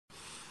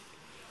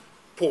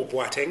Paul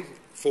Boateng,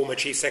 former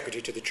Chief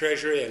Secretary to the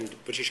Treasury and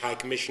British High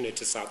Commissioner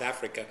to South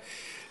Africa,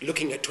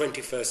 looking at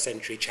 21st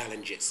century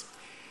challenges.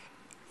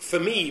 For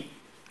me,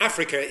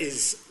 Africa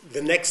is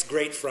the next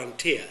great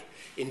frontier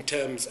in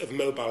terms of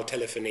mobile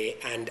telephony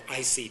and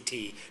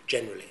ICT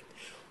generally.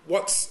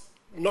 What's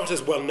not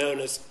as well known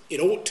as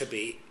it ought to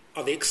be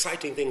are the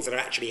exciting things that are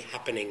actually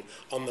happening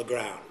on the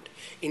ground.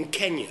 In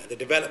Kenya, the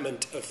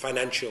development of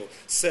financial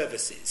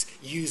services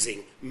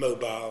using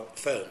mobile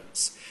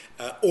phones.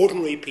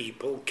 Ordinary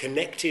people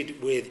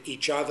connected with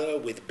each other,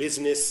 with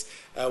business,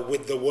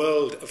 with the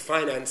world of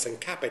finance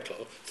and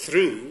capital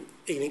through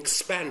an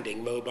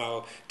expanding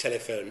mobile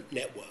telephone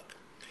network.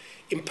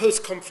 In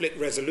post-conflict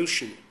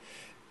resolution,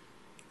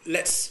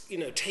 let's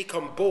take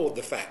on board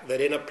the fact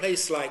that in a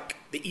place like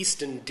the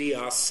Eastern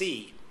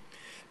DRC,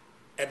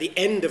 at the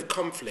end of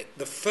conflict,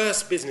 the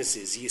first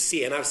businesses you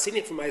see, and I've seen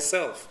it for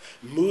myself,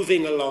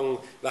 moving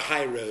along the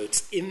high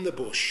roads in the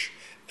bush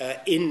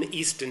in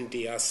Eastern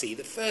DRC,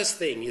 the first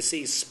thing you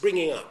see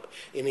springing up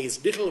in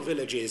these little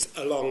villages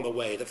along the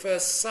way, the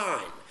first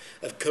sign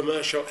of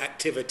commercial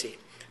activity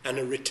and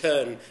a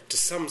return to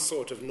some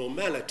sort of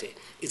normality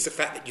is the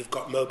fact that you've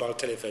got mobile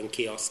telephone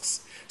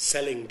kiosks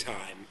selling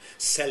time,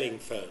 selling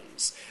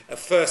phones, a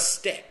first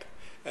step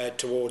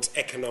towards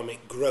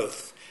economic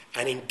growth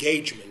and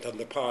engagement on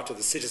the part of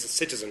the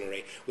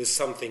citizenry with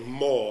something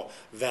more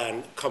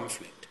than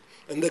conflict.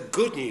 And the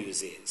good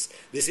news is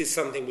this is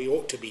something we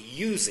ought to be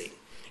using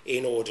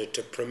in order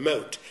to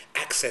promote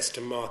access to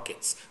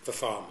markets for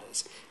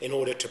farmers, in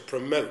order to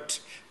promote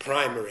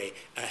primary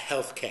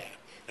health care.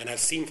 And I've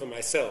seen for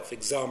myself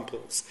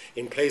examples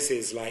in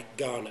places like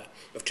Ghana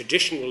of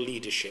traditional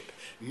leadership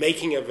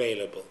making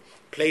available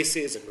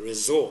places and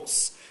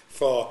resource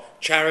for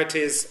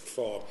charities,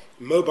 for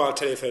mobile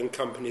telephone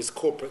companies,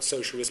 corporate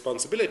social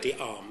responsibility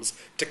arms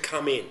to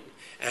come in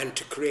and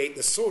to create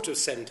the sort of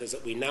centres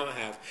that we now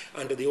have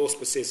under the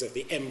auspices of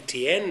the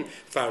MTN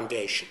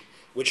Foundation,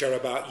 which are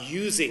about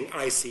using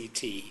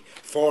ICT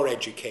for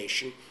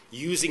education,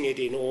 using it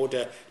in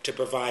order to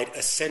provide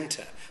a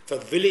centre for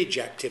village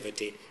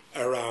activity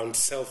around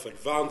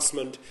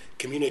self-advancement,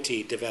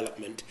 community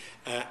development,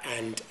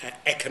 and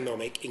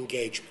economic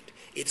engagement.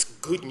 It's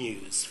good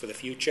news for the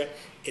future.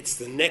 It's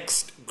the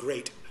next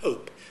great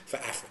hope for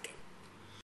Africa.